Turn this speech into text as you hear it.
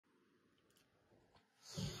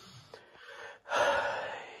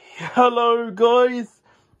Hello guys,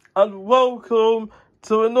 and welcome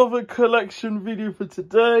to another collection video for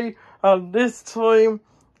today, and this time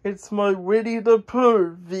it's my Winnie the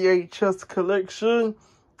Pooh VHS collection.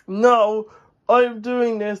 Now, I'm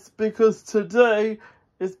doing this because today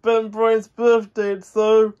is Ben Bryan's birthday, and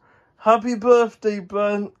so happy birthday,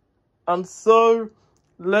 Ben. And so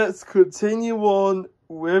let's continue on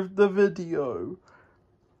with the video.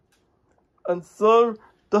 And so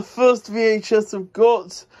the first VHS I've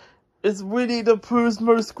got is Winnie the Pooh's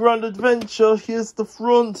Most Grand Adventure. Here's the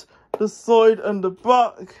front, the side and the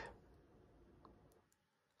back.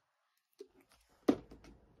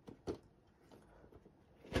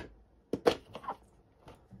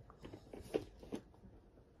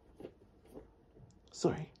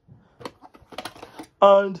 Sorry.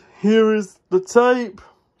 And here is the tape.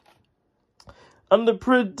 And the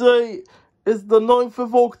print date is the 9th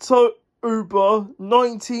of October,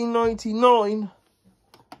 1999.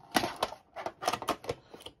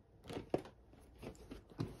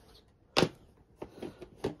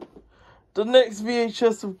 The next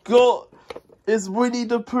VHS I've got is Winnie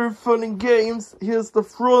the Pooh Fun and Games. Here's the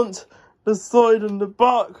front, the side and the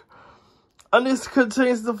back. And this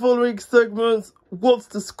contains the following segments: What's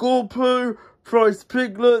the Score Pooh, Prize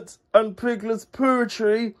Piglet, and Piglet's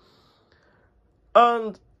Poetry.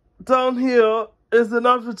 And down here is an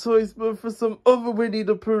advertisement for some other Winnie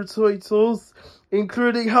the Pooh titles,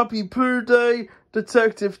 including Happy Pooh Day,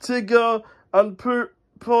 Detective Tigger, and Pooh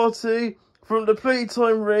Party from the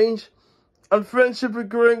Playtime range, and Friendship and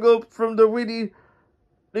Growing Up from the Winnie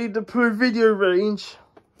the Pooh video range.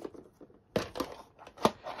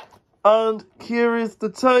 And here is the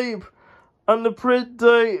tape, and the print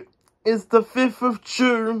date is the 5th of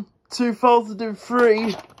June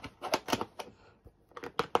 2003.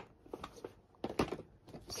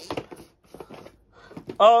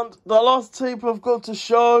 And the last tape I've got to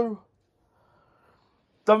show,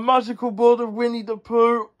 the magical world of Winnie the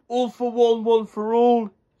Pooh, all for one, one for all.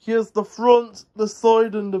 Here's the front, the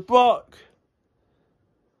side and the back.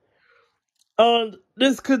 And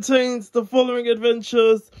this contains the following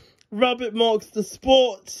adventures: Rabbit Marks the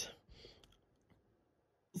Spot,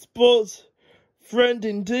 Friend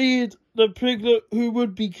Indeed, The Piglet Who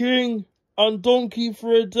Would Be King, and Donkey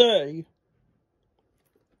for a Day.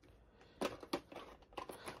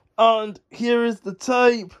 And here is the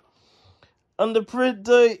tape, and the print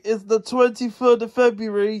date is the 23rd of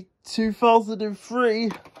February 2003.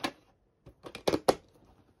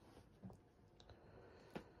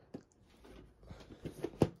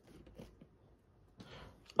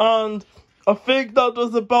 And I think that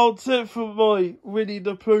was about it for my Winnie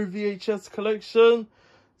the Pooh VHS collection.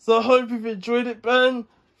 So I hope you've enjoyed it, Ben.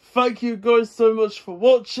 Thank you guys so much for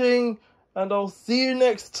watching, and I'll see you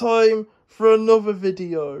next time for another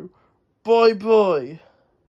video. Bye bye.